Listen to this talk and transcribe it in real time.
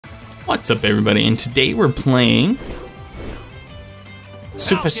What's up, everybody? And today we're playing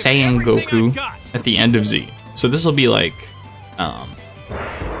Super Saiyan Goku at the end of Z. So this will be like, trying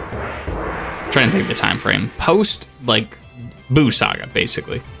to think the time frame. Post, like, Buu Saga,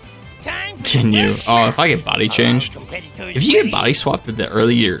 basically. Can you? Oh, if I get body changed. If you get body swapped at the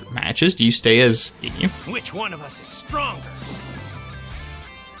earlier matches, do you stay as Ginyu? Which one of us is stronger?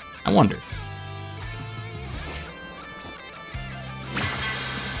 I wonder.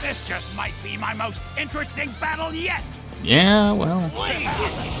 This just might be my most interesting battle yet. Yeah, well.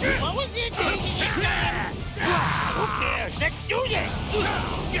 What was it? Who cares? Let's do this.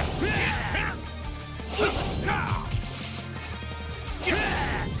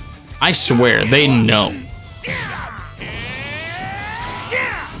 I swear, they know.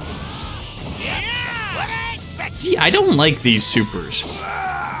 See, I don't like these supers.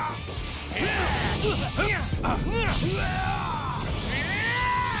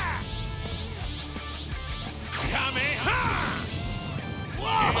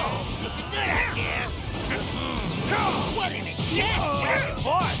 What an exact back and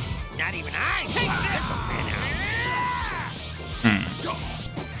forth. Not even I take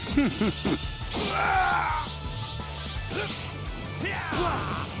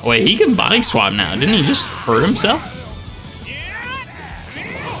Wait, he can body swap now. Didn't he just hurt himself?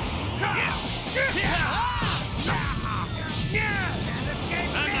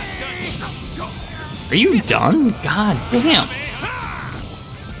 Are you done? God damn.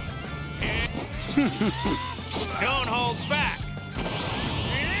 Don't hold back.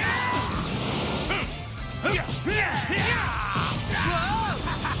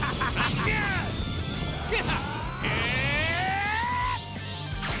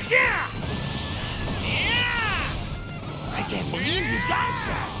 I can't believe you dodged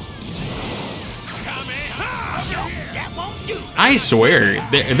that. That won't do. I swear,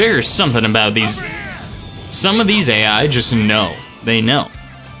 there's something about these. Some of these AI just know. They know.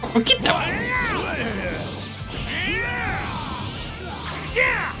 Oh, get that.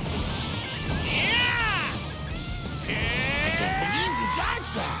 I can't believe you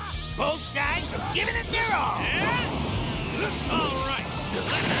dodged that. Both sides are giving it their all. All right.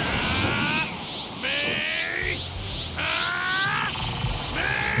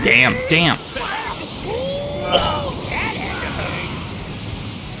 Damn, damn.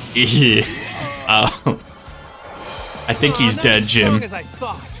 Yeah. Oh. I think he's dead, Jim. As I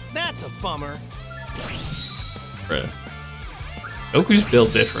thought. That's a bummer. Bruh. Goku's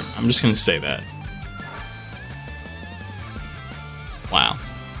built different. I'm just gonna say that. Wow.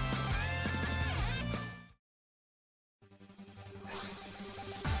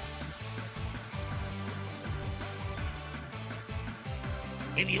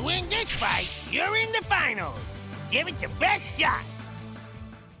 If you win this fight, you're in the finals. Give it your best shot.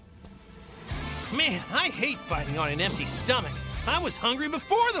 Man, I hate fighting on an empty stomach. I was hungry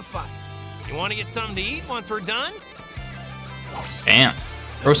before the fight. You want to get something to eat once we're done? Damn.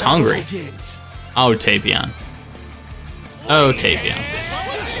 Bro's hungry. Oh, Tapion. Oh, Tapion.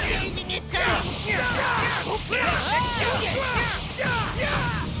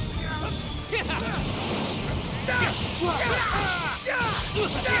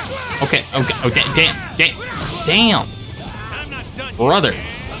 Okay, okay, okay, damn. Brother.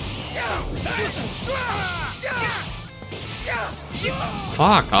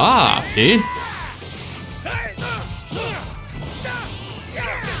 Fuck off, dude.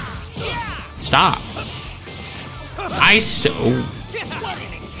 Stop. I so. What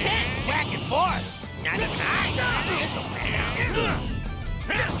an intense back and forth. Not even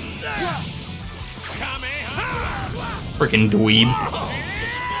Freaking dweeb.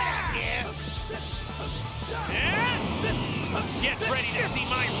 Get ready to see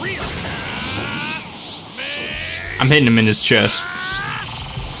my real. I'm hitting him in his chest.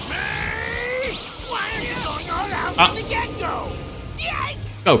 Why are you going all out from the get-go?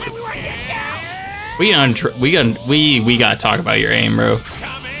 Yikes! Okay. We gotta talk about your aim, bro.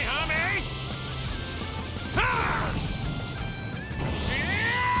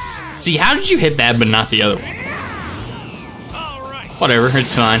 See, how did you hit that but not the other one? Whatever,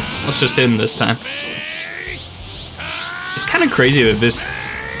 it's fine. Let's just hit him this time. It's kind of crazy that this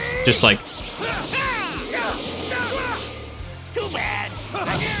just like. Too bad.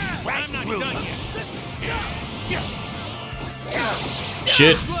 I'm not done yet.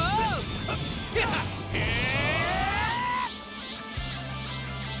 Shit.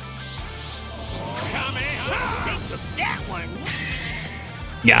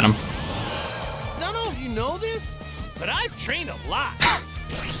 Got him. Don't know if you know this, but I've trained a lot.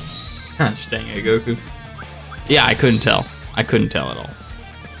 Gosh dang it, Goku. Yeah, I couldn't tell. I couldn't tell at all.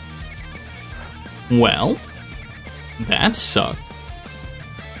 Well, that sucked.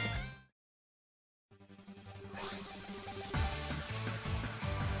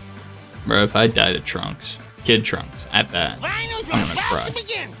 Bro, if I died to Trunks, Kid Trunks, at that, I'm gonna cry.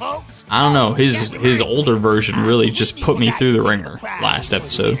 I don't know, his older version really just put me through the ringer last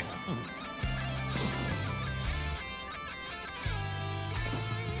episode.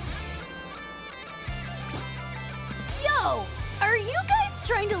 Yo, are you guys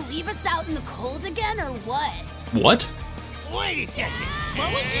trying to leave us out in the cold again, or what? What? Wait a second.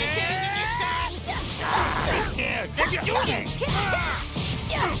 What was you taking this time? Who cares? Let's do this.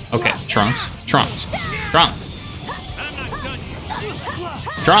 Okay, Trunks. Trunks. Trunks. I'm not done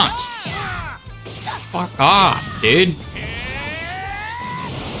yet. Trunks. Fuck off, dude.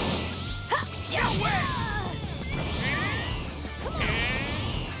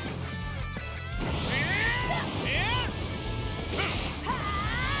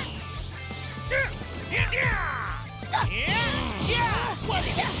 What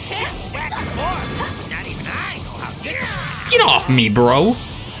is it? Back and forth. Not even I know how to get it. Get off me, bro.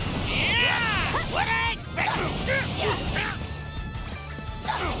 What I expected.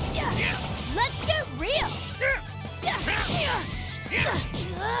 Let's get real. That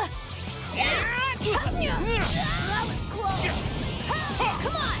was close.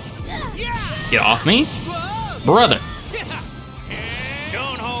 Come on. Get off me, brother.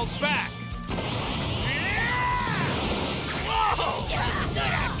 Don't hold back. Whoa! Good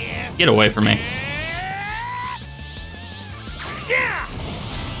idea. Get away from me. Yeah!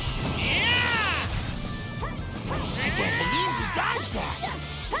 I can't believe you dodged that.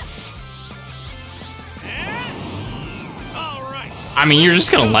 All right. I mean, you're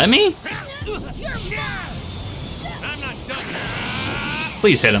just gonna let me? I'm not done.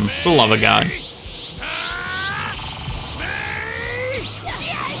 Please hit him, for the love of God.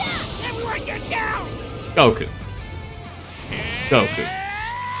 Everyone get down! Goku. Goku.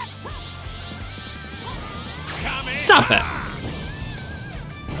 Stop that.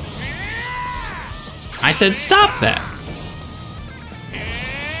 I said stop that.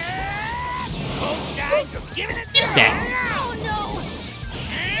 Both sides are giving it Get that. Oh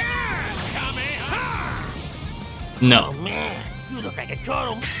no. No. Man, you look like a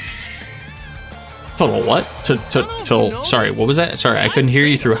total. Total what? Total. Sorry, what was that? Sorry, I couldn't hear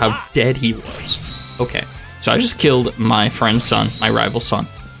you through how dead he was. Okay. So I just killed my friend's son, my rival's son.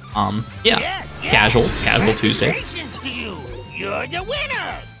 Yeah. Casual Tuesday. Congratulations to you. You're the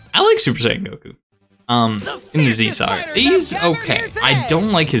winner. I like Super Saiyan Goku. In the Z Saga. He's okay. I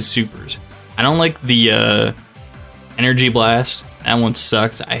don't like his supers. I don't like the energy blast. That one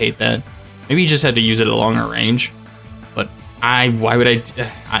sucks. I hate that. Maybe he just had to use it at a longer range. But why would I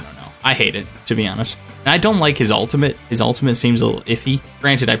don't know. I hate it, to be honest. And I don't like his ultimate. His ultimate seems a little iffy.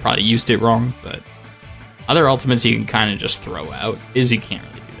 Granted, I probably used it wrong, but other ultimates you can kind of just throw out. You can't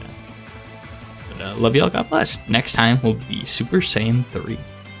really do that. But love y'all, God bless. Next time will be Super Saiyan 3.